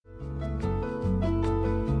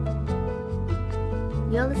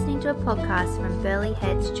You're listening to a podcast from Burleigh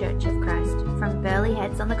Heads Church of Christ, from Burleigh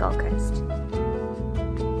Heads on the Gold Coast.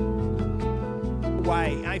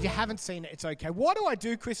 If you haven't seen it, it's okay. Why do I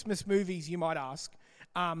do Christmas movies, you might ask?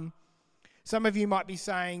 Some of you might be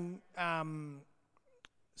saying, some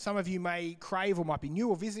of you may crave or might be new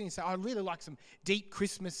or visiting and say, I really like some deep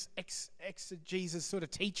Christmas exegesis sort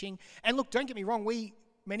of teaching. And look, don't get me wrong,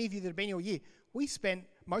 many of you that have been here all year, we spent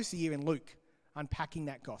most of the year in Luke unpacking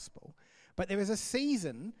that gospel. But there is a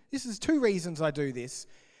season, this is two reasons I do this.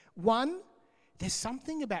 One, there's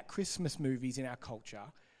something about Christmas movies in our culture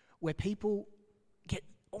where people get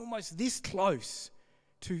almost this close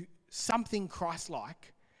to something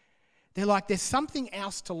Christ-like. They're like, there's something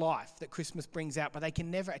else to life that Christmas brings out, but they can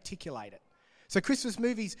never articulate it. So Christmas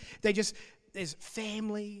movies, there's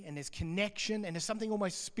family and there's connection and there's something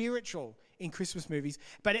almost spiritual in Christmas movies.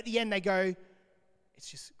 But at the end they go, it's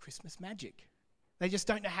just Christmas magic. They just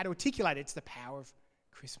don't know how to articulate it. It's the power of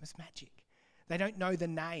Christmas magic. They don't know the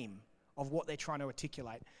name of what they're trying to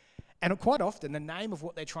articulate. And quite often, the name of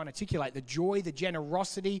what they're trying to articulate, the joy, the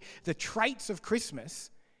generosity, the traits of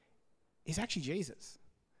Christmas, is actually Jesus.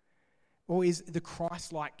 Or is the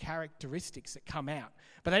Christ-like characteristics that come out.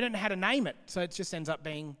 But they don't know how to name it, so it just ends up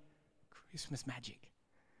being Christmas magic.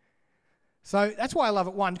 So that's why I love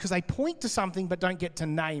it, one, because they point to something but don't get to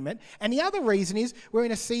name it. And the other reason is we're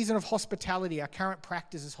in a season of hospitality. Our current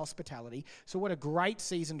practice is hospitality. So what a great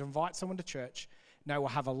season to invite someone to church. We'll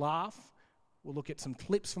have a laugh. We'll look at some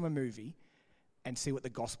clips from a movie and see what the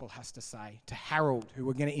gospel has to say. To Harold, who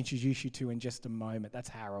we're going to introduce you to in just a moment. That's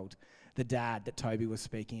Harold, the dad that Toby was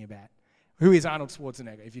speaking about. Who is Arnold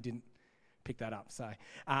Schwarzenegger, if you didn't pick that up. So,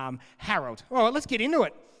 Harold. All right, let's get into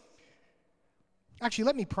it. Actually,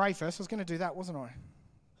 let me pray first. I was going to do that, wasn't I?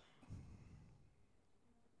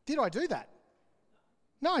 Did I do that?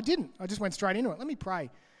 No, I didn't. I just went straight into it. Let me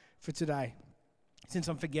pray for today, since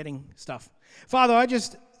I'm forgetting stuff. Father, I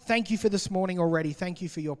just thank you for this morning already. Thank you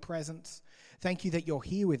for your presence. Thank you that you're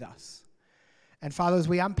here with us. And Father, as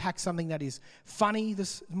we unpack something that is funny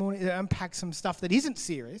this morning, unpack some stuff that isn't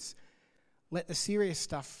serious, let the serious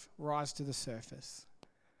stuff rise to the surface.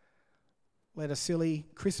 Let a silly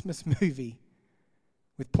Christmas movie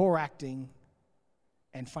with poor acting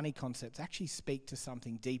and funny concepts actually speak to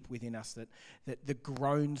something deep within us that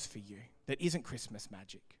groans for you, that isn't Christmas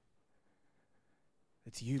magic.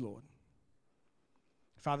 It's you, Lord.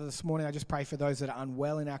 Father, this morning I just pray for those that are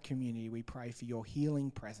unwell in our community. We pray for your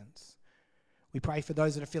healing presence. We pray for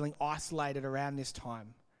those that are feeling isolated around this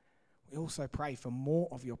time. We also pray for more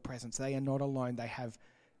of your presence. They are not alone. They have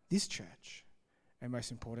this church. And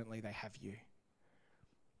most importantly, they have you.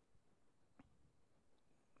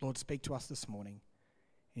 Lord, speak to us this morning.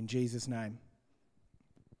 In Jesus' name.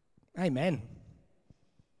 Amen.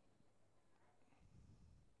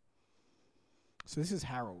 So this is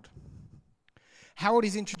Harold. Harold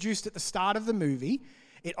is introduced at the start of the movie.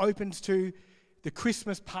 It opens to the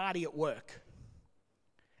Christmas party at work.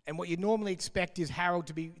 And what you'd normally expect is Harold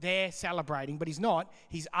to be there celebrating, but he's not.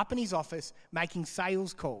 He's up in his office making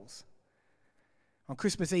sales calls on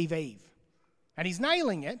Christmas Eve. And he's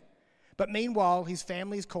nailing it. But meanwhile, his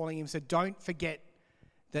family is calling him, said, don't forget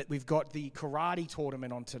that we've got the karate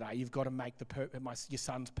tournament on today. You've got to make your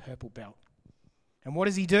son's purple belt. And what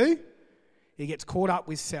does he do? He gets caught up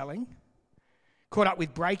with selling, caught up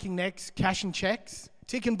with breaking necks, cashing checks,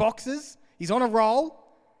 ticking boxes. He's on a roll.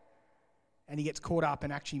 And he gets caught up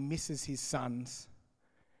and actually misses his son's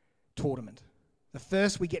tournament. The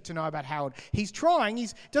first we get to know about Harold. He's trying. He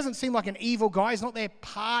doesn't seem like an evil guy. He's not there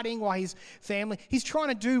partying while his family. He's trying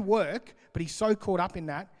to do work, but he's so caught up in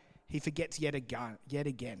that, he forgets yet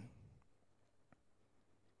again.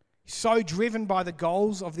 So driven by the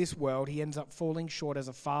goals of this world, he ends up falling short as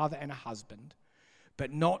a father and a husband.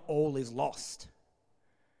 But not all is lost.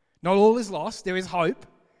 Not all is lost. There is hope.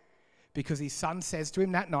 Because his son says to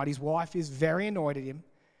him that night, his wife is very annoyed at him.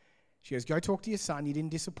 She goes, go talk to your son. You didn't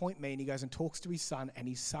disappoint me. And he goes and talks to his son. And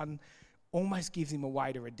his son almost gives him a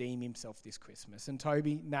way to redeem himself this Christmas. And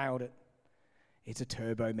Toby nailed it. It's a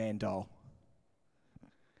Turbo Man doll.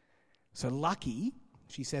 So lucky,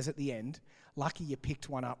 she says at the end, lucky you picked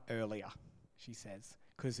one up earlier, she says.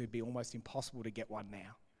 Because it'd be almost impossible to get one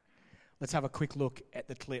now. Let's have a quick look at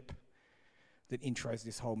the clip that intros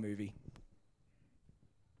this whole movie.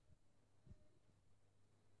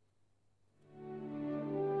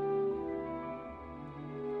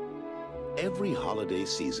 Every holiday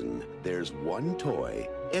season, there's one toy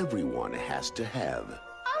everyone has to have.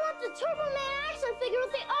 I want the Turbo Man action figure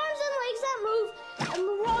with the arms and legs that move, and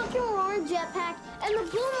the rock and roaring jetpack, and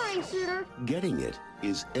the boomerang shooter. Getting it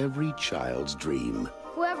is every child's dream.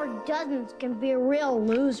 Whoever doesn't can be a real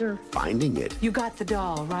loser. Finding it You got the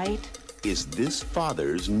doll, right? is this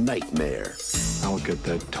father's nightmare. I'll get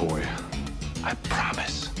that toy. I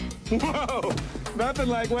promise. Whoa! Nothing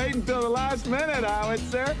like waiting until the last minute, Howard,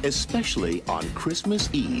 sir. Especially on Christmas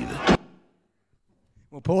Eve.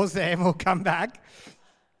 We'll pause there and we'll come back.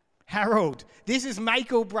 Harold. This is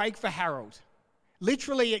make or break for Harold.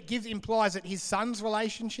 Literally, it implies that his son's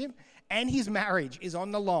relationship and his marriage is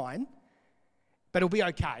on the line, but it'll be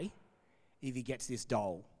okay if he gets this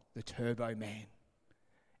doll, the Turbo Man.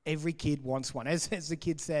 Every kid wants one. As the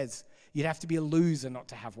kid says, you'd have to be a loser not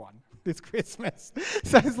to have one this Christmas.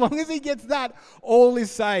 So as long as he gets that, all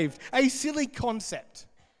is saved. A silly concept.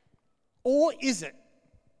 Or is it?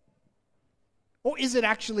 Or is it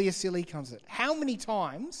actually a silly concept? How many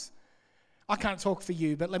times, I can't talk for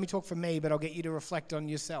you, but let me talk for me, but I'll get you to reflect on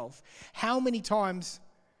yourself. How many times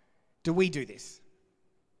do we do this?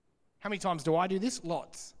 How many times do I do this?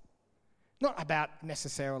 Lots. Not about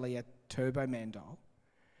necessarily a Turbo Man doll.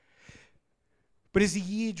 But as the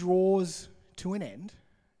year draws to an end,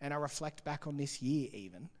 and I reflect back on this year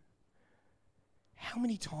even, how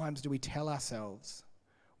many times do we tell ourselves,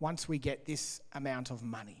 once we get this amount of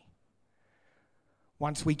money,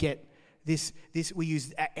 once we get this we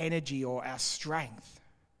use our energy or our strength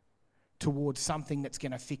towards something that's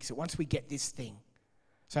going to fix it, once we get this thing.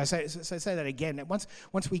 So say that again.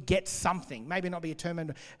 Once we get something, maybe not be a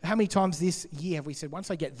term, how many times this year have we said, once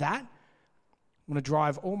I get that, I'm going to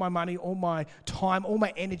drive all my money, all my time, all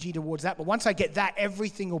my energy towards that. But once I get that,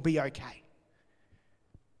 everything will be okay.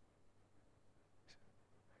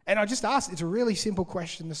 And I just asked, it's a really simple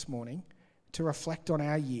question this morning to reflect on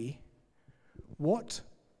our year. What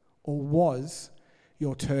or was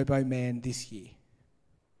your Turbo Man this year?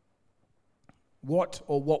 What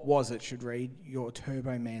or what was it should read your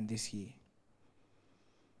Turbo Man this year?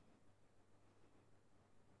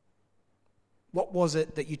 What was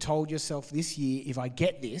it that you told yourself this year, if I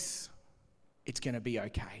get this, it's going to be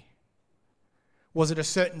okay? Was it a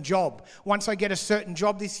certain job? Once I get a certain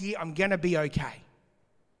job this year, I'm going to be okay.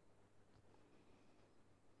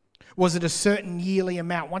 Was it a certain yearly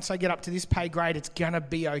amount? Once I get up to this pay grade, it's going to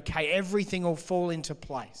be okay. Everything will fall into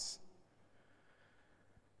place.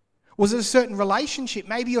 Was it a certain relationship?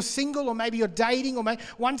 Maybe you're single or maybe you're dating, or maybe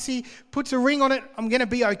once he puts a ring on it, I'm going to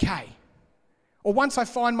be okay. Or once I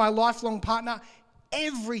find my lifelong partner,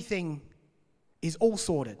 everything is all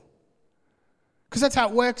sorted. Because that's how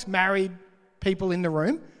it works, married people in the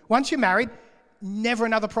room. Once you're married, never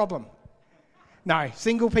another problem. No,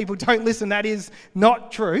 single people, don't listen. That is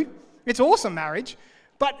not true. It's awesome, marriage.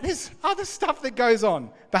 But there's other stuff that goes on,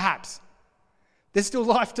 perhaps. There's still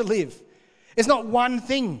life to live. It's not one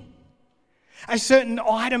thing. A certain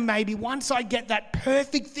item maybe, once I get that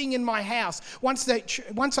perfect thing in my house, once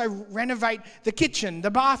I renovate the kitchen,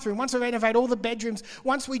 the bathroom, once I renovate all the bedrooms,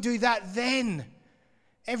 once we do that, then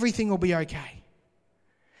everything will be okay.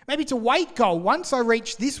 Maybe it's a weight goal. Once I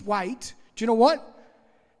reach this weight, do you know what?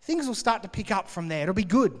 Things will start to pick up from there. It'll be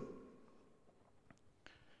good.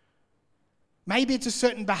 Maybe it's a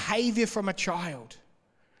certain behaviour from a child.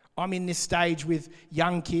 I'm in this stage with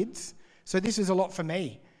young kids, so this is a lot for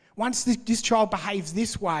me. Once this child behaves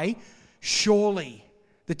this way, surely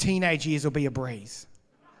the teenage years will be a breeze.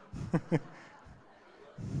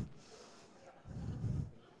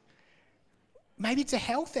 Maybe it's a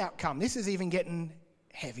health outcome. This is even getting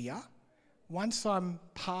heavier. Once I'm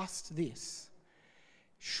past this,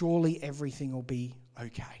 surely everything will be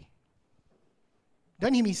okay.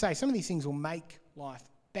 Don't hear me say some of these things will make life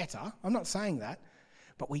better. I'm not saying that.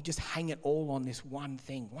 But we just hang it all on this one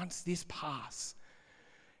thing. Once this passes,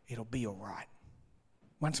 it'll be all right.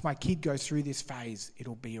 Once my kid goes through this phase,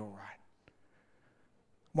 it'll be all right.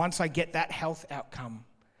 Once I get that health outcome,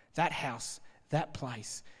 that house, that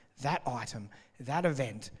place, that item, that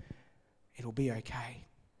event, it'll be okay.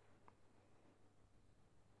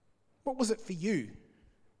 What was it for you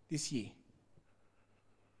this year?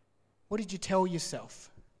 What did you tell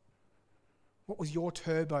yourself? What was your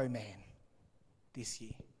Turbo Man this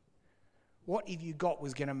year? What if you got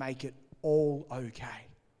was going to make it all okay?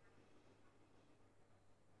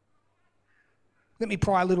 Let me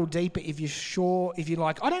pry a little deeper if you're sure, if you're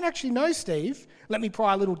like, I don't actually know, Steve. Let me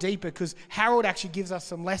pry a little deeper because Harold actually gives us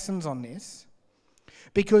some lessons on this.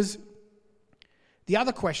 Because the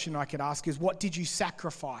other question I could ask is, what did you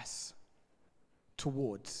sacrifice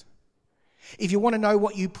towards? If you want to know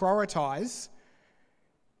what you prioritize,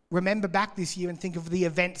 remember back this year and think of the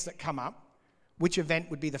events that come up. Which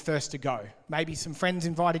event would be the first to go? Maybe some friends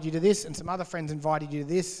invited you to this and some other friends invited you to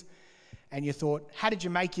this, and you thought, how did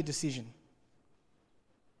you make your decision?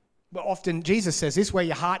 But often Jesus says this, where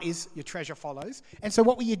your heart is, your treasure follows. And so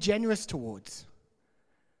what were you generous towards?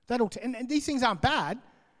 And these things aren't bad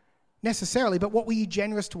necessarily, but what were you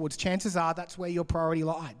generous towards? Chances are that's where your priority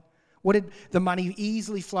lied. What did the money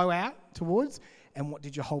easily flow out towards? And what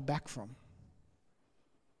did you hold back from?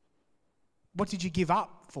 What did you give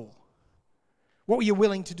up for? What were you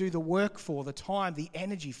willing to do the work for, the time, the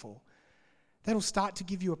energy for? That'll start to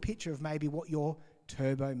give you a picture of maybe what your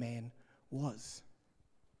turbo man was.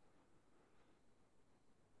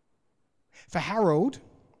 For Harold,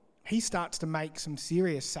 he starts to make some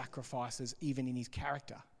serious sacrifices even in his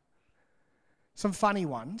character. Some funny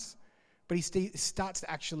ones, but he starts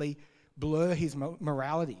to actually blur his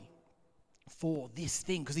morality for this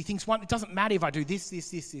thing, because he thinks, it doesn't matter if I do this,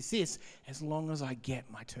 as long as I get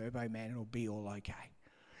my turbo man, it'll be all okay.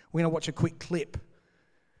 We're going to watch a quick clip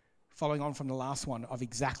following on from the last one of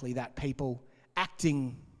exactly that, people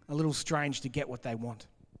acting a little strange to get what they want.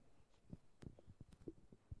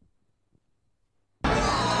 Turbo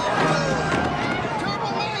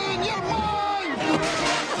Man, you're mine!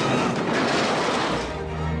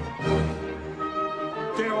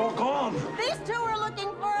 They're all gone. These two are looking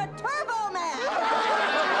for a Turbo Man!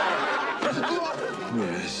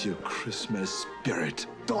 Where's your Christmas spirit?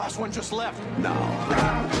 The last one just left.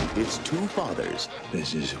 Now, it's two fathers,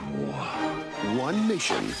 This is war. one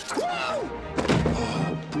mission,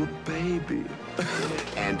 Oh, poor baby.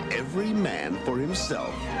 and every man for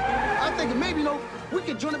himself. I'm thinking maybe, we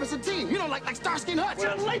could join up as a team. Like Starsky and Hutch.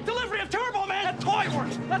 We're in late delivery of Turbo Man at Toy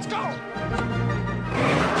Works. Let's go.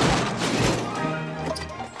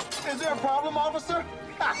 Is there a problem, officer?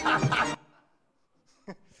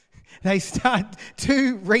 They start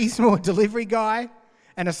two reasonable delivery guy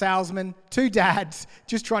and a salesman, two dads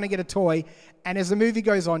just trying to get a toy. And as the movie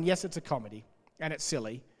goes on, yes, it's a comedy and it's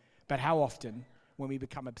silly, but how often when we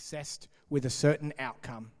become obsessed with a certain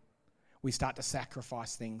outcome, we start to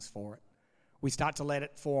sacrifice things for it. We start to let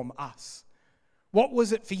it form us. What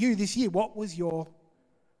was it for you this year? What was your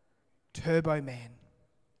turbo man?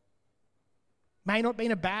 May not have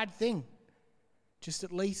been a bad thing. Just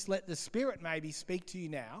at least let the Spirit maybe speak to you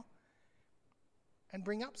now and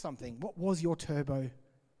bring up something. What was your turbo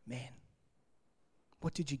man?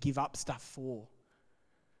 What did you give up stuff for?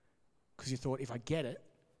 Because you thought, if I get it,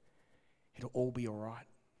 it'll all be all right.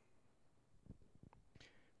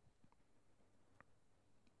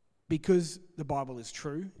 Because the Bible is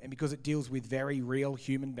true and because it deals with very real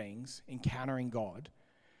human beings encountering God,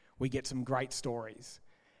 we get some great stories.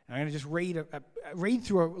 And I'm going to just read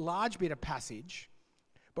through a large bit of passage,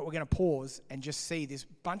 but we're going to pause and just see this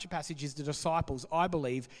bunch of passages, the disciples, I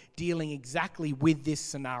believe, dealing exactly with this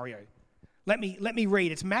scenario. Let me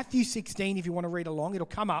read. It's Matthew 16, if you want to read along. It'll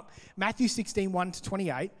come up. Matthew 16, 1 to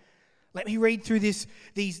 28. Let me read through these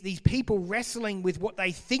people wrestling with what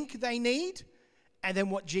they think they need and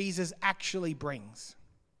then what Jesus actually brings.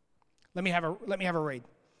 Let me have a read.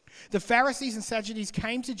 The Pharisees and Sadducees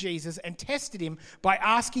came to Jesus and tested him by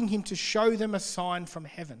asking him to show them a sign from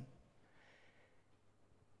heaven.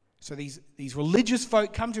 So these religious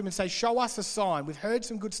folk come to him and say, show us a sign. We've heard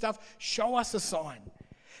some good stuff. Show us a sign.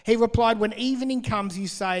 He replied, when evening comes, you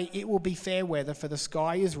say, it will be fair weather, for the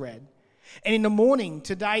sky is red. And in the morning,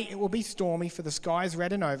 today it will be stormy, for the sky is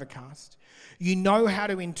red and overcast. You know how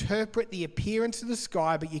to interpret the appearance of the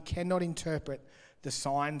sky, but you cannot interpret the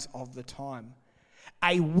signs of the time.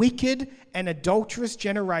 A wicked and adulterous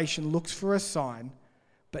generation looks for a sign,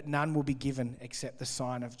 but none will be given except the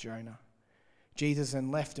sign of Jonah. Jesus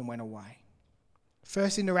then left and went away.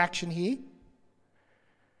 First interaction here.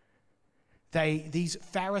 These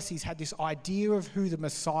Pharisees had this idea of who the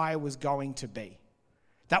Messiah was going to be.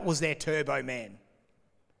 That was their turbo man.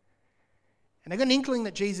 And they've got an inkling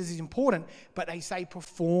that Jesus is important, but they say,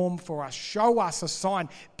 perform for us, show us a sign,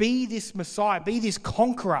 be this Messiah, be this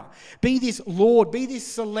conqueror, be this Lord, be this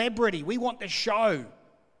celebrity. We want the show.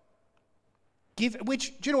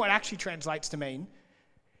 Which, do you know what it actually translates to mean?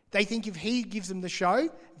 They think if he gives them the show,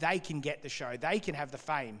 they can get the show. They can have the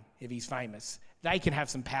fame if he's famous. They can have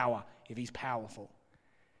some power if he's powerful.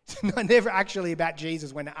 It's never actually about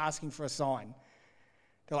Jesus when they're asking for a sign.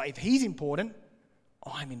 They're like, if he's important,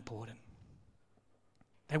 I'm important.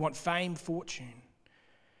 They want fame, fortune.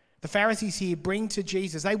 The Pharisees here bring to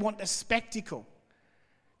Jesus, they want a spectacle.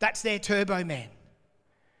 That's their turbo man.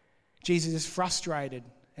 Jesus is frustrated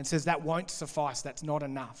and says that won't suffice, that's not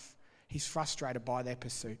enough. He's frustrated by their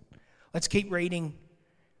pursuit. Let's keep reading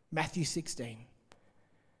Matthew 16.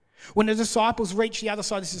 When the disciples reached the other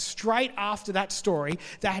side, this is straight after that story,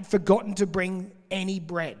 they had forgotten to bring any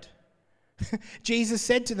bread. Jesus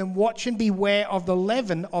said to them, watch and beware of the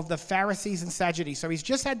leaven of the Pharisees and Sadducees. So he's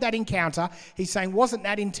just had that encounter. He's saying, wasn't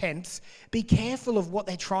that intense? Be careful of what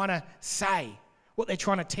they're trying to say, what they're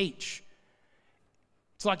trying to teach.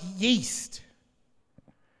 It's like yeast.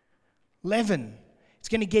 Leaven. It's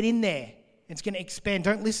going to get in there. It's going to expand.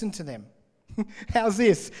 Don't listen to them. How's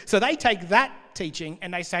this? So they take that teaching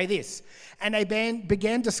and they say this. And they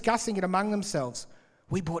began discussing it among themselves.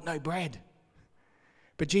 We bought no bread.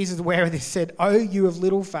 But Jesus, aware of this, said, "Oh, you of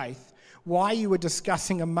little faith, why you were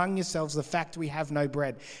discussing among yourselves the fact we have no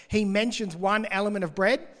bread." He mentions one element of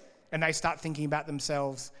bread, and they start thinking about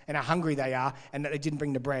themselves and how hungry they are and that they didn't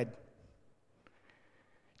bring the bread.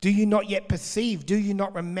 Do you not yet perceive? Do you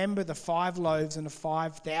not remember the 5 loaves and the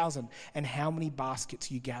 5,000 and how many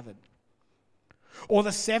baskets you gathered? Or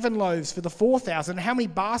the 7 loaves for the 4,000, how many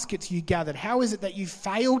baskets you gathered? How is it that you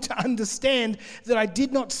fail to understand that I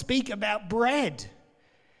did not speak about bread?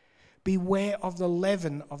 Beware of the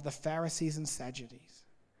leaven of the Pharisees and Sadducees.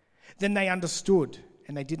 Then they understood,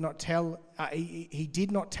 and they did not tell. He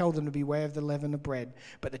did not tell them to beware of the leaven of bread,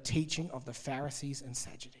 but the teaching of the Pharisees and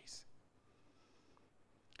Sadducees.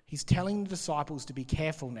 He's telling the disciples to be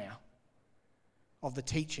careful now of the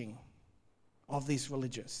teaching of these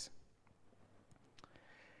religious.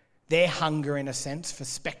 Their hunger, in a sense, for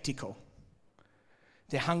spectacle.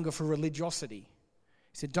 Their hunger for religiosity.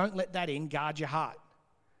 He said, don't let that in, guard your heart.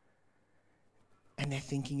 And they're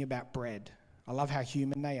thinking about bread. I love how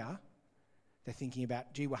human they are. They're thinking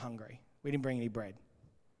about, gee, we're hungry. We didn't bring any bread.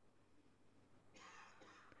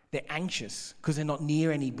 They're anxious because they're not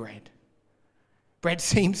near any bread. Bread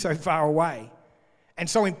seems so far away. And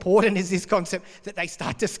so important is this concept that they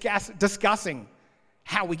start discussing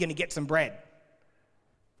how we're going to get some bread.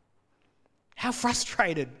 How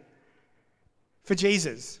frustrated for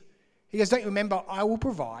Jesus. He goes, don't you remember, I will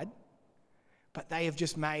provide. But they have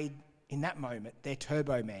just made, in that moment, their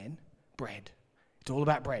turbo man, bread. It's all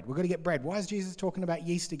about bread. We've got to get bread. Why is Jesus talking about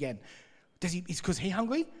yeast again? Is because he's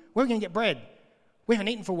hungry? Where are we going to get bread? We haven't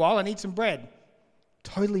eaten for a while. I need some bread.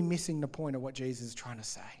 Totally missing the point of what Jesus is trying to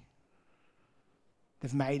say.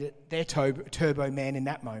 They've made it, their turbo man in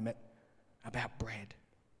that moment, about bread.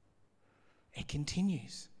 It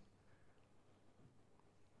continues.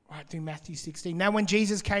 Right through Matthew 16. Now when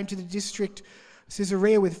Jesus came to the district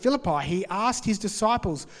Caesarea with Philippi, he asked his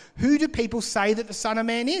disciples, who do people say that the Son of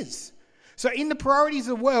Man is? So in the priorities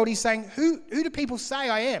of the world, he's saying, who do people say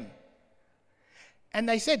I am? And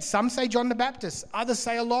they said, some say John the Baptist, others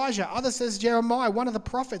say Elijah, others says Jeremiah, one of the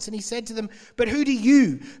prophets. And he said to them, but where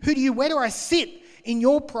do I sit in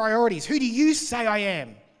your priorities? Who do you say I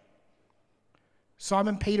am?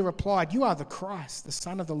 Simon Peter replied, you are the Christ, the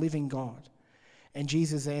Son of the living God. And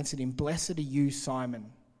Jesus answered him, blessed are you,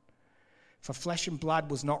 Simon, for flesh and blood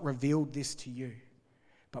was not revealed this to you,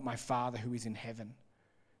 but my Father who is in heaven.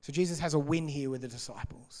 So Jesus has a win here with the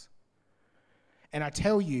disciples. And I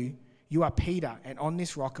tell you, you are Peter, and on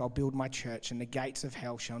this rock I'll build my church, and the gates of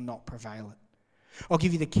hell shall not prevail it. I'll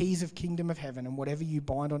give you the keys of kingdom of heaven, and whatever you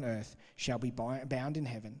bind on earth shall be bound in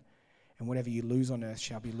heaven, and whatever you loose on earth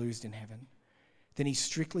shall be loosed in heaven. Then he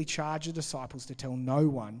strictly charged the disciples to tell no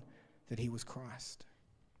one that he was Christ.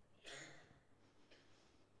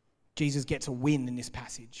 Jesus gets a win in this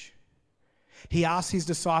passage. He asks his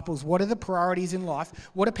disciples, what are the priorities in life?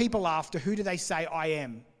 What are people after? Who do they say I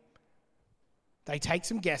am? They take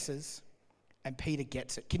some guesses, and Peter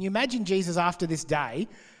gets it. Can you imagine Jesus after this day,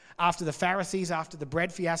 after the Pharisees, after the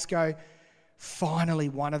bread fiasco, finally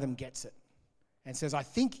one of them gets it and says, I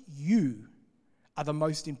think you are the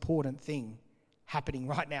most important thing happening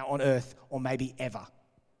right now on earth, or maybe ever.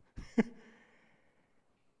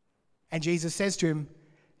 And Jesus says to him,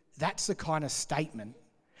 that's the kind of statement,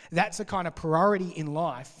 that's the kind of priority in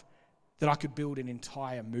life that I could build an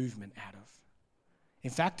entire movement out of. In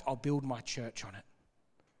fact, I'll build my church on it.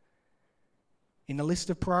 In the list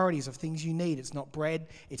of priorities of things you need, it's not bread,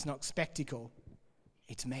 it's not spectacle,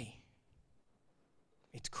 it's me.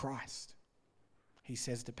 It's Christ, he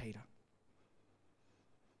says to Peter.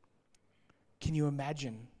 Can you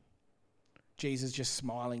imagine Jesus just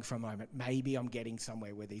smiling for a moment? Maybe I'm getting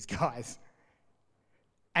somewhere with these guys.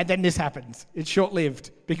 And then this happens. It's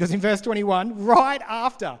short-lived, because in verse 21, right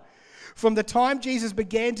after, from the time Jesus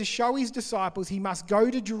began to show his disciples he must go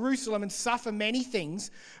to Jerusalem and suffer many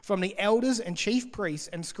things from the elders and chief priests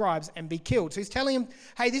and scribes and be killed. So he's telling him,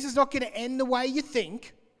 hey, this is not going to end the way you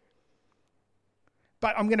think,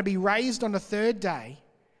 but I'm going to be raised on the third day.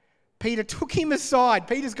 Peter took him aside.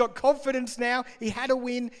 Peter's got confidence now. He had a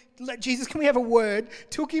win. Jesus, can we have a word?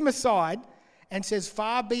 Took him aside and says,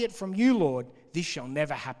 far be it from you, Lord, this shall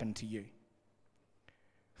never happen to you.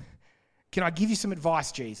 Can I give you some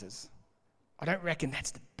advice, Jesus? I don't reckon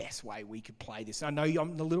that's the best way we could play this. I know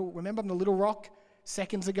I'm the Little Rock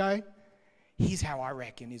seconds ago. Here's how I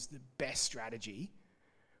reckon is the best strategy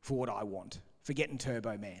for what I want, for getting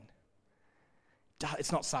Turbo Man.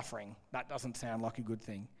 It's not suffering. That doesn't sound like a good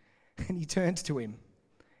thing. And he turns to him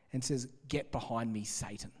and says, "Get behind me,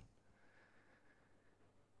 Satan.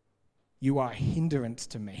 You are a hindrance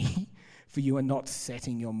to me, for you are not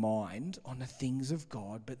setting your mind on the things of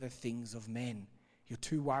God, but the things of men." You're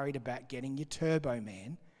too worried about getting your Turbo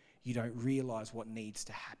Man. You don't realise what needs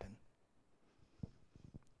to happen.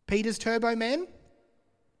 Peter's Turbo Man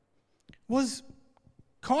was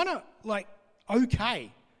kind of like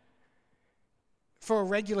okay for a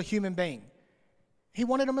regular human being. He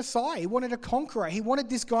wanted a Messiah. He wanted a conqueror. He wanted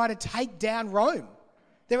this guy to take down Rome.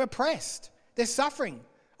 They're oppressed. They're suffering.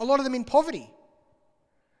 A lot of them in poverty.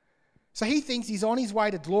 So he thinks he's on his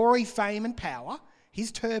way to glory, fame, and power.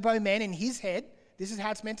 His Turbo Man in his head. This is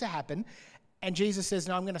how it's meant to happen. And Jesus says,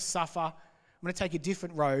 no, I'm going to suffer. I'm going to take a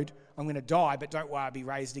different road. I'm going to die, but don't worry, I'll be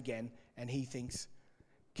raised again. And he thinks,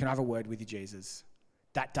 can I have a word with you, Jesus?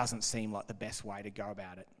 That doesn't seem like the best way to go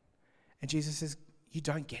about it. And Jesus says, you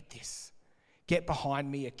don't get this. Get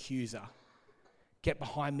behind me, accuser. Get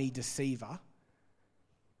behind me, deceiver.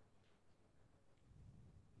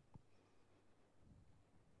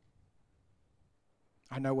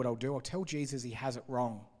 I know what I'll do. I'll tell Jesus he has it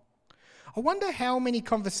wrong. I wonder how many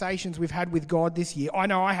conversations we've had with God this year. I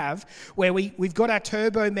know I have, where we've got our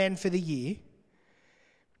Turbo Man for the year,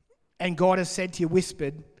 and God has said to you,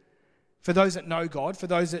 whispered, for those that know God, for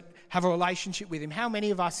those that have a relationship with him, how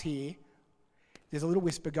many of us here, there's a little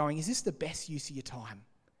whisper going, is this the best use of your time?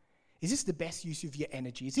 Is this the best use of your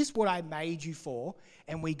energy? Is this what I made you for?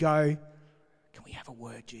 And we go, can we have a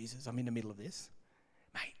word, Jesus? I'm in the middle of this.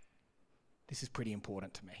 Mate, this is pretty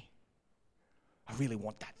important to me. I really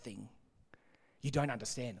want that thing. You don't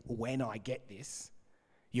understand. When I get this,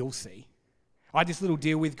 you'll see. I had this little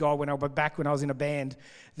deal with God when I was in a band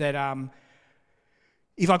that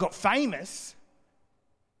if I got famous,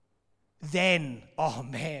 then, oh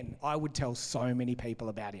man, I would tell so many people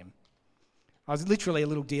about him. I was literally a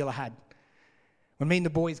little deal I had. When me and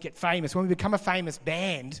the boys get famous, when we become a famous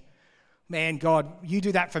band, man, God, you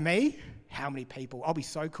do that for me, how many people? I'll be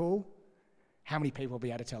so cool. How many people will be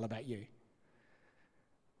able to tell about you?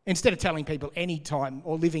 Instead of telling people any time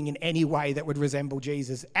or living in any way that would resemble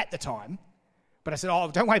Jesus at the time. But I said, oh,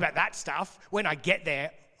 don't worry about that stuff. When I get there,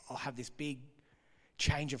 I'll have this big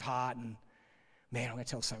change of heart and, man, I'm going to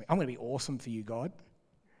tell something. I'm going to be awesome for you, God.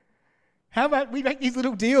 How about we make these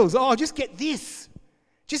little deals? Oh, just get this.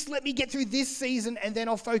 Just let me get through this season and then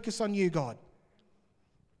I'll focus on you, God.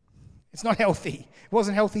 It's not healthy. It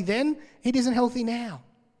wasn't healthy then. It isn't healthy now.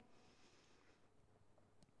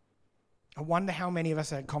 I wonder how many of us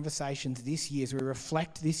had conversations this year as we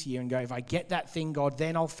reflect this year and go, if I get that thing, God,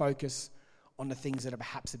 then I'll focus on the things that are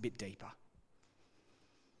perhaps a bit deeper.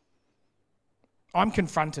 I'm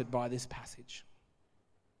confronted by this passage.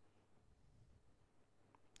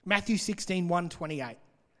 Matthew 16, 1-28.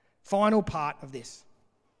 Final part of this.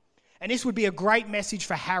 And this would be a great message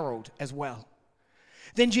for Harold as well.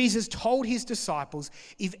 Then Jesus told his disciples,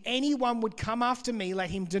 if anyone would come after me, let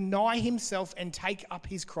him deny himself and take up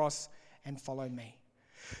his cross and follow me.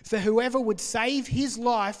 For whoever would save his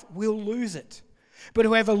life will lose it. But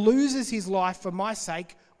whoever loses his life for my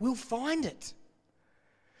sake will find it.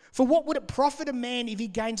 For what would it profit a man if he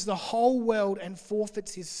gains the whole world and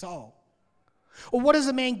forfeits his soul? Or what does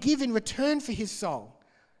a man give in return for his soul?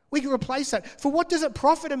 We can replace that. For what does it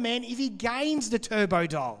profit a man if he gains the turbo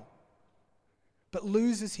doll, but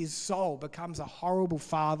loses his soul, becomes a horrible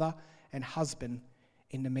father and husband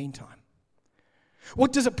in the meantime?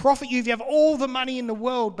 What does it profit you if you have all the money in the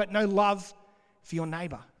world but no love for your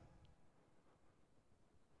neighbour?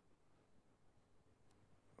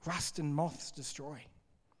 Rust and moths destroy.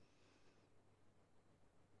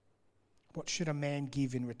 What should a man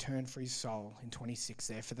give in return for his soul? In 26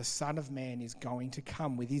 there, for the Son of Man is going to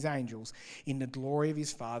come with his angels in the glory of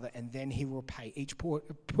his Father, and then he will pay each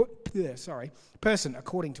person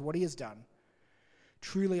according to what he has done.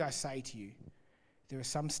 Truly I say to you, there are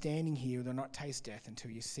some standing here who will not taste death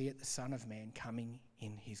until you see it, the Son of Man coming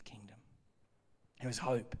in his kingdom. There was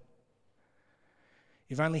hope.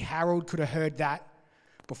 If only Harold could have heard that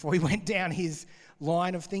before he went down his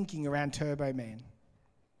line of thinking around Turbo Man.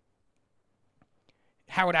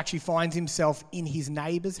 Harold actually finds himself in his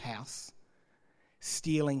neighbour's house,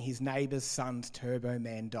 stealing his neighbour's son's Turbo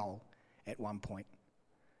Man doll at one point.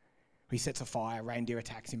 He sets a fire, reindeer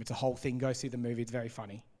attacks him. It's a whole thing. Go see the movie. It's very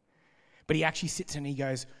funny. But he actually sits and he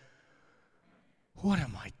goes, what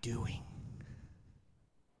am I doing?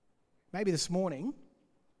 Maybe this morning,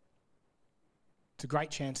 It's a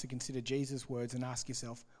great chance to consider Jesus' words and ask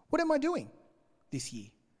yourself, what am I doing this year?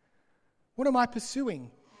 What am I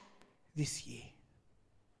pursuing this year?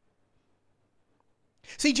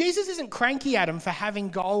 See, Jesus isn't cranky at them for having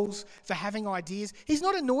goals, for having ideas. He's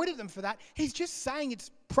not annoyed at them for that. He's just saying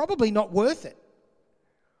it's probably not worth it.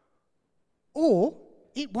 Or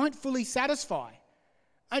it won't fully satisfy.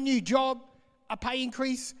 A new job, a pay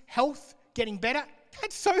increase, health, getting better,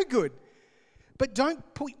 that's so good. But don't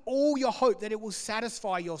put all your hope that it will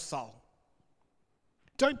satisfy your soul.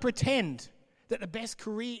 Don't pretend that the best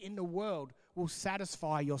career in the world will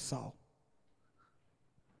satisfy your soul.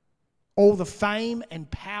 All the fame and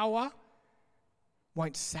power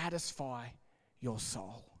won't satisfy your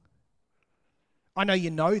soul. I know you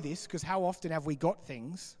know this because how often have we got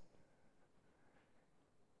things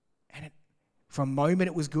and for a moment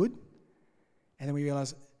it was good and then we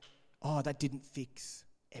realise, oh, that didn't fix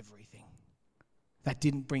everything. That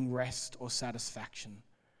didn't bring rest or satisfaction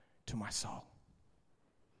to my soul.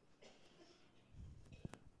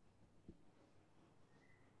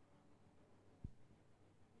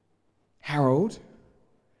 Harold,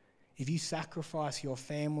 if you sacrifice your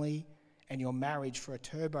family and your marriage for a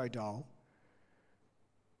turbo doll,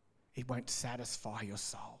 it won't satisfy your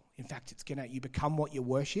soul. In fact, you become what you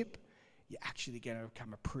worship, you're actually going to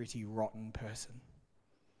become a pretty rotten person.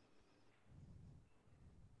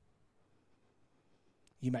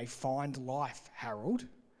 You may find life, Harold,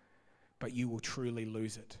 but you will truly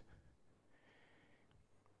lose it.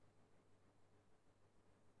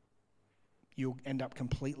 You'll end up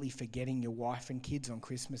completely forgetting your wife and kids on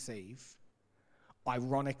Christmas Eve,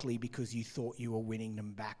 ironically because you thought you were winning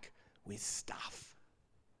them back with stuff.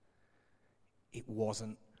 It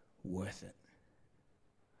wasn't worth it.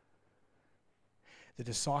 The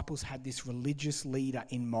disciples had this religious leader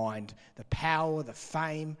in mind, the power, the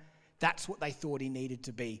fame, that's what they thought he needed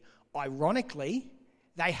to be. Ironically,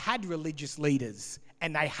 they had religious leaders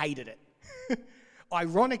and they hated it.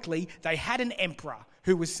 Ironically, they had an emperor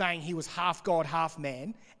who was saying he was half God, half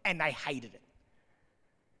man, and they hated it.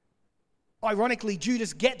 Ironically,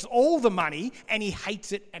 Judas gets all the money and he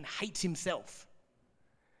hates it and hates himself.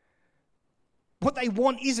 What they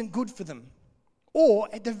want isn't good for them. Or,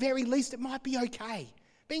 at the very least, it might be okay.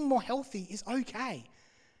 Being more healthy is okay.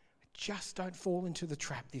 Just don't fall into the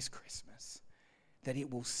trap this Christmas that it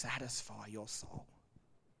will satisfy your soul.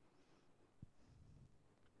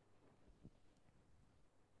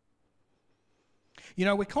 You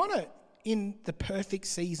know, we're kind of in the perfect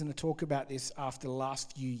season to talk about this after the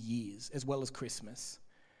last few years, as well as Christmas.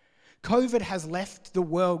 COVID has left the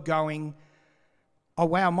world going, oh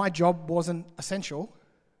wow, my job wasn't essential.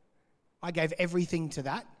 I gave everything to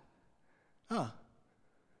that.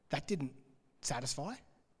 That didn't satisfy.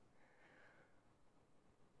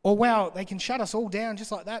 Or wow, they can shut us all down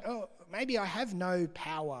just like that. Oh, maybe I have no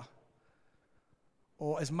power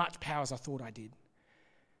or as much power as I thought I did.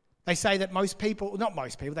 They say that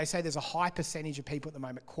they say there's a high percentage of people at the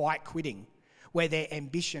moment quitting, where their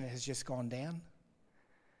ambition has just gone down.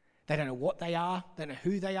 They don't know what they are, they don't know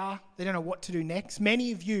who they are, they don't know what to do next.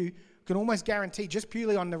 Many of you can almost guarantee, just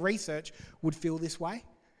purely on the research, would feel this way.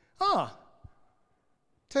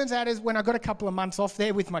 Turns out is when I got a couple of months off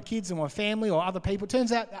there with my kids and my family or other people,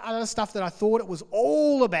 turns out the other stuff that I thought it was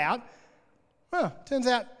all about, turns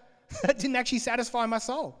out that didn't actually satisfy my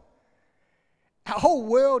soul. Our whole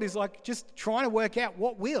world is like just trying to work out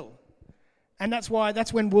what will. And that's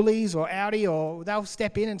when Woolies or Audi they'll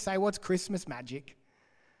step in and say, what's Christmas magic?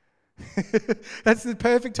 That's the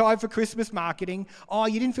perfect time for Christmas marketing. Oh,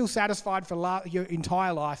 you didn't feel satisfied for your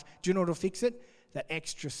entire life. Do you know what'll fix it? That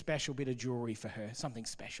extra special bit of jewelry for her, something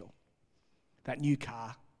special. That new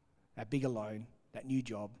car, that bigger loan, that new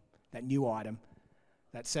job, that new item,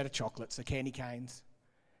 that set of chocolates, the candy canes,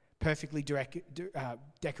 perfectly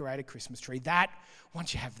decorated Christmas tree. That,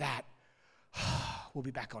 once you have that, we'll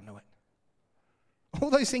be back onto it. All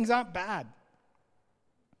those things aren't bad,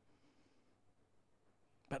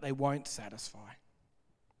 but they won't satisfy.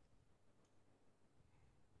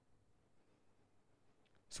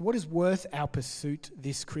 So what is worth our pursuit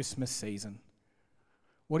this Christmas season?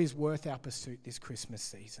 What is worth our pursuit this Christmas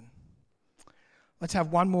season? Let's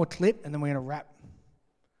have one more clip and then we're going to wrap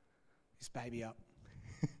this baby up.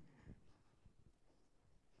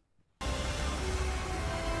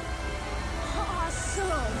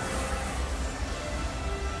 Awesome!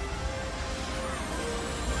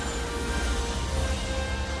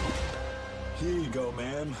 Here you go,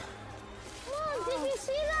 ma'am. Mom, did you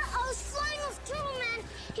see that? I was flying with Turbo Man.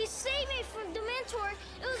 He saved me from Dementor.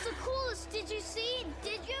 It was the coolest. Did you see?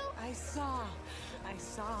 Did you? I saw.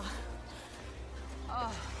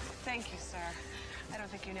 Oh, Thank you, sir. I don't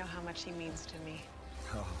think you know how much he means to me.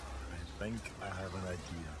 Oh, I think I have an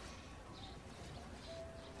idea.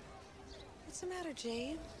 What's the matter,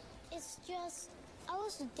 Jane? It's just, I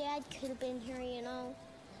wish Dad could have been here, you know,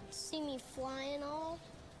 see me fly and all.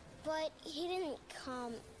 But he didn't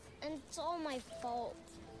come, and it's all my fault.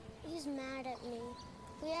 He's mad at me.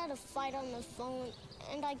 We had a fight on the phone,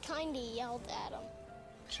 and I kinda yelled at him.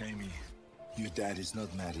 Jamie, your dad is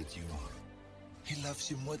not mad at you. He loves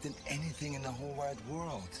you more than anything in the whole wide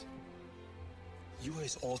world. You are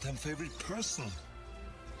his all-time favorite person.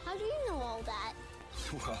 How do you know all that?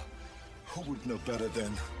 Well, who would know better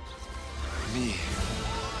than me?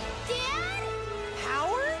 Dad?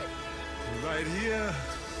 Howard? Right here.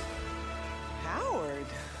 Howard?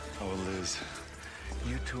 Oh, Liz,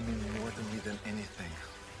 you two mean more to me than anything.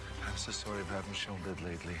 I'm so sorry if I haven't shown that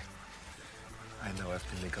lately. I know I've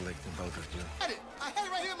been neglecting both of you. I had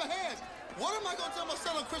it right here in my hands. What am I going to tell my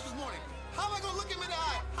son on Christmas morning? How am I going to look him in the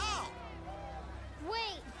eye? How?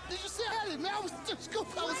 Wait. Did you see I had it, man? I was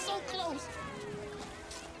so close.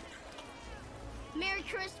 Merry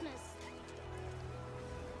Christmas.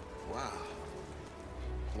 Wow.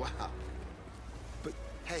 Wow. But,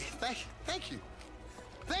 hey, thank you.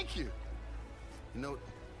 Thank you. You know,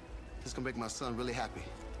 this is going to make my son really happy.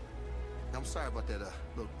 I'm sorry about that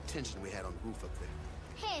little tension we had on the roof up there.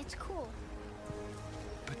 Hey, it's cool.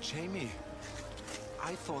 But Jamie,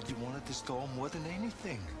 I thought you wanted this doll more than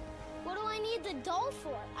anything. What do I need the doll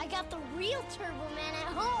for? I got the real Turbo Man at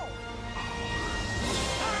home.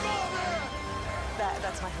 Turbo Man!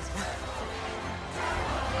 That's my husband.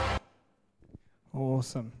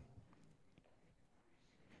 Awesome.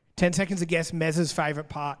 10 seconds to guess Mez's favourite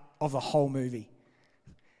part of the whole movie.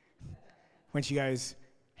 When she goes,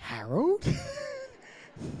 Harold?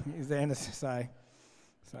 Is there anything to say?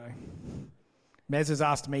 So, Mez has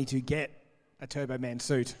asked me to get a Turbo Man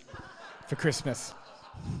suit for Christmas.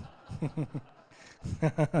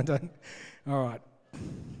 I don't. All right.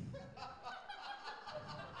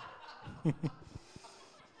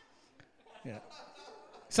 Yeah.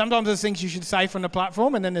 Sometimes there's things you should say from the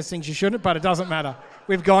platform, and then there's things you shouldn't, but it doesn't matter.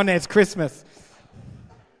 We've gone there. It's Christmas.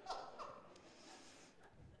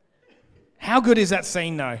 How good is that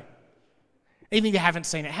scene, though? Even if you haven't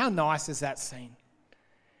seen it, how nice is that scene?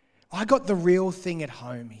 I got the real thing at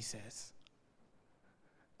home, he says.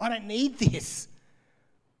 I don't need this.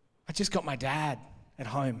 I just got my dad at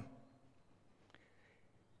home.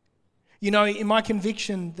 You know, in my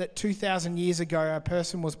conviction that 2,000 years ago, a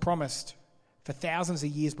person was promised for thousands of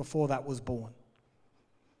years before that was born.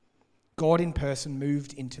 God in person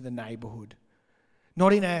moved into the neighbourhood.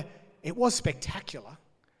 It was spectacular,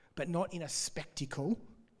 but not in a spectacle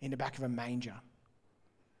in the back of a manger.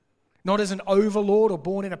 Not as an overlord or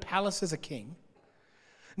born in a palace as a king.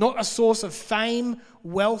 Not a source of fame,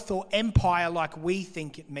 wealth, or empire like we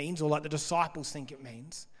think it means, or like the disciples think it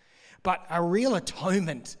means, but a real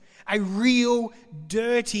atonement, a real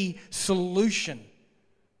dirty solution.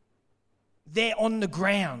 There on the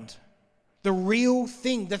ground. The real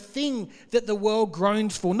thing, the thing that the world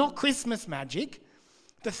groans for. Not Christmas magic,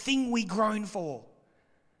 the thing we groan for.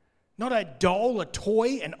 Not a doll, a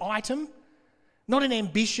toy, an item. Not an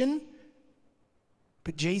ambition,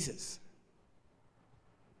 but Jesus.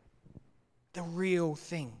 The real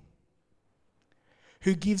thing.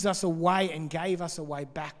 Who gives us a way and gave us a way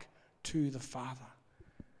back to the Father.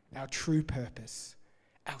 Our true purpose,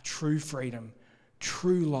 our true freedom,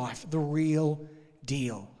 true life, the real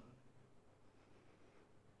deal.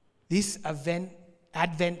 This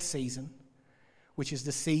Advent season, which is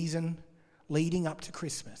the season leading up to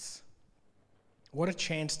Christmas, what a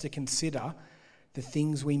chance to consider the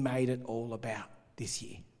things we made it all about this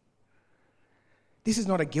year. This is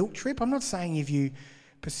not a guilt trip. I'm not saying if you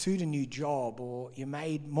pursued a new job or you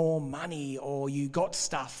made more money or you got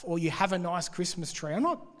stuff or you have a nice Christmas tree. I'm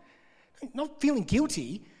not feeling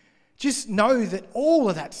guilty. Just know that all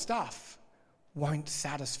of that stuff won't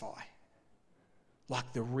satisfy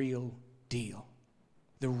like the real deal,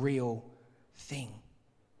 the real thing,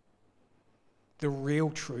 the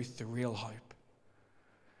real truth, the real hope.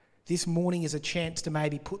 This morning is a chance to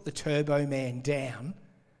maybe put the Turbo Man down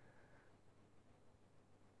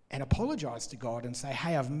and apologise to God and say,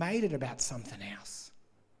 hey, I've made it about something else.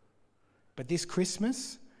 But this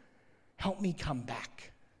Christmas, help me come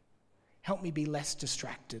back. Help me be less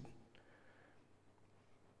distracted.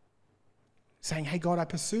 Saying, hey, God, I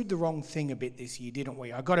pursued the wrong thing a bit this year, didn't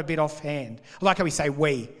we? I got a bit offhand. I like how we say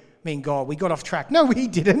we, me and God, we got off track. No, we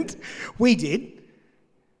didn't. We did.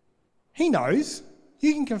 He knows.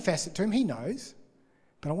 You can confess it to him. He knows.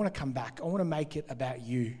 But I want to come back. I want to make it about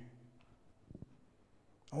you.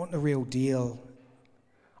 I want the real deal.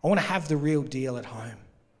 I want to have the real deal at home.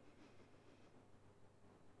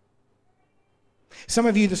 Some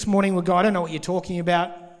of you this morning will go, I don't know what you're talking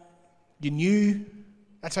about. You're new.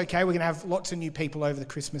 That's okay. We're going to have lots of new people over the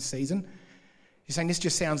Christmas season. You're saying this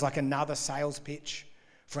just sounds like another sales pitch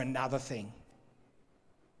for another thing.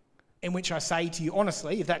 In which I say to you,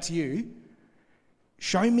 honestly, if that's you,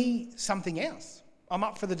 show me something else. I'm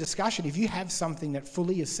up for the discussion. If you have something that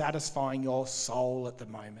fully is satisfying your soul at the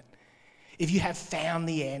moment, if you have found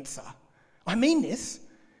the answer, I mean this,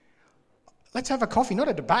 let's have a coffee, not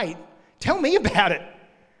a debate. Tell me about it.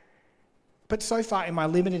 But so far in my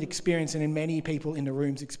limited experience and in many people in the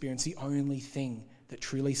room's experience, the only thing that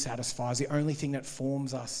truly satisfies, the only thing that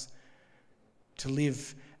forms us to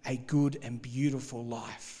live a good and beautiful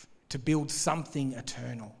life, to build something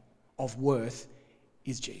eternal of worth,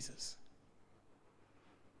 is Jesus.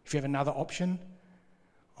 If you have another option,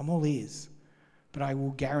 I'm all ears. But I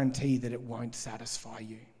will guarantee that it won't satisfy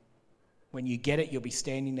you. When you get it, you'll be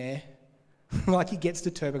standing there like he gets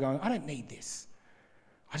to Turbo going, I don't need this.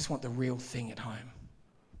 I just want the real thing at home.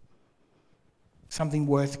 Something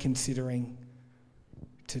worth considering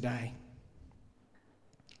today.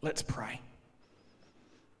 Let's pray.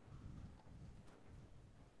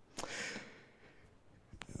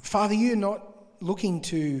 Father, you're not looking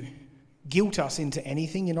to guilt us into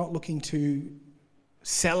anything. You're not looking to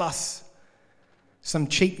sell us some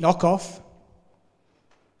cheap knockoff.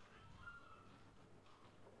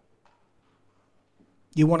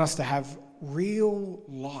 You want us to have real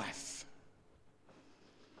life.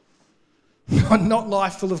 Not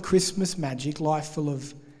life full of Christmas magic, life full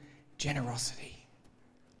of generosity,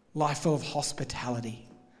 life full of hospitality,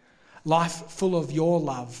 life full of your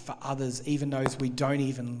love for others, even those we don't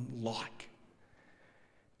even like,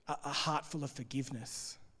 a heart full of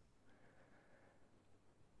forgiveness,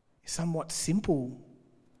 somewhat simple,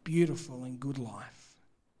 beautiful and good life.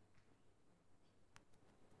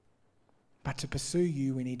 But to pursue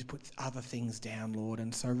you, we need to put other things down, Lord.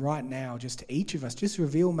 And so right now, just to each of us, just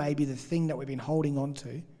reveal maybe the thing that we've been holding on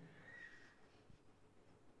to.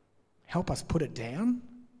 Help us put it down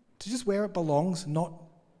to just where it belongs, not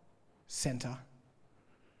center.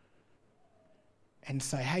 And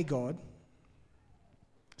say, hey, God,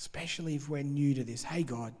 especially if we're new to this, hey,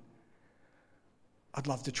 God, I'd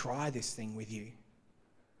love to try this thing with you.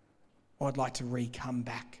 Or I'd like to come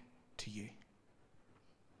back to you.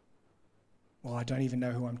 Well, I don't even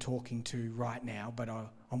know who I'm talking to right now, but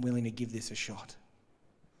I'm willing to give this a shot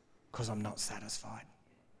because I'm not satisfied.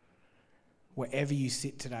 Wherever you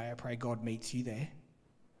sit today, I pray God meets you there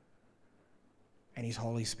and his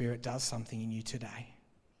Holy Spirit does something in you today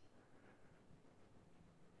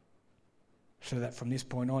so that from this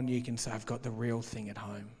point on you can say, I've got the real thing at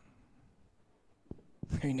home.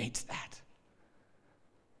 Who needs that?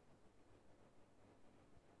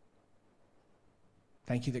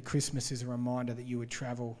 Thank you that Christmas is a reminder that you would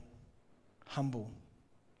travel humble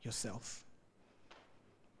yourself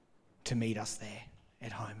to meet us there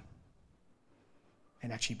at home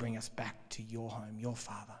and actually bring us back to your home, your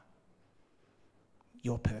Father,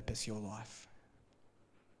 your purpose, your life.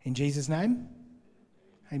 In Jesus' name,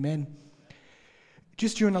 amen.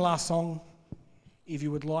 Just during the last song, if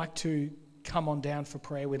you would like to come on down for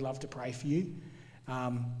prayer, we'd love to pray for you.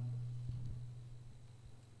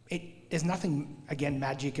 There's nothing, again,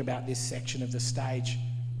 magic about this section of the stage.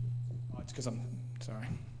 Oh, it's because I'm sorry.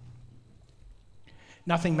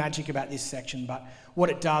 Nothing magic about this section, but what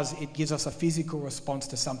it does, it gives us a physical response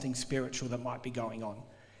to something spiritual that might be going on.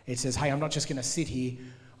 It says, hey, I'm not just going to sit here,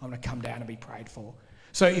 I'm going to come down and be prayed for.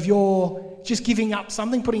 So if you're just giving up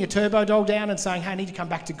something, putting a turbo doll down and saying, hey, I need to come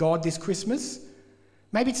back to God this Christmas,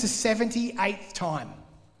 maybe it's the 78th time.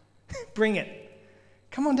 Bring it.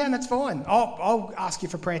 Come on down, that's fine. I'll ask you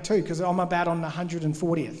for prayer too, because I'm about on the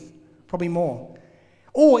 140th, probably more.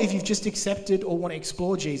 Or if you've just accepted or want to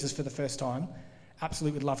explore Jesus for the first time,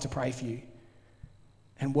 absolutely would love to pray for you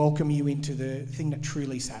and welcome you into the thing that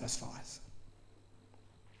truly satisfies.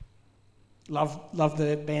 Love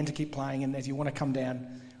the band to keep playing, and if you want to come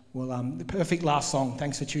down, well, the perfect last song.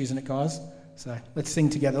 Thanks for choosing it, guys. So let's sing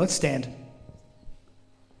together. Let's stand.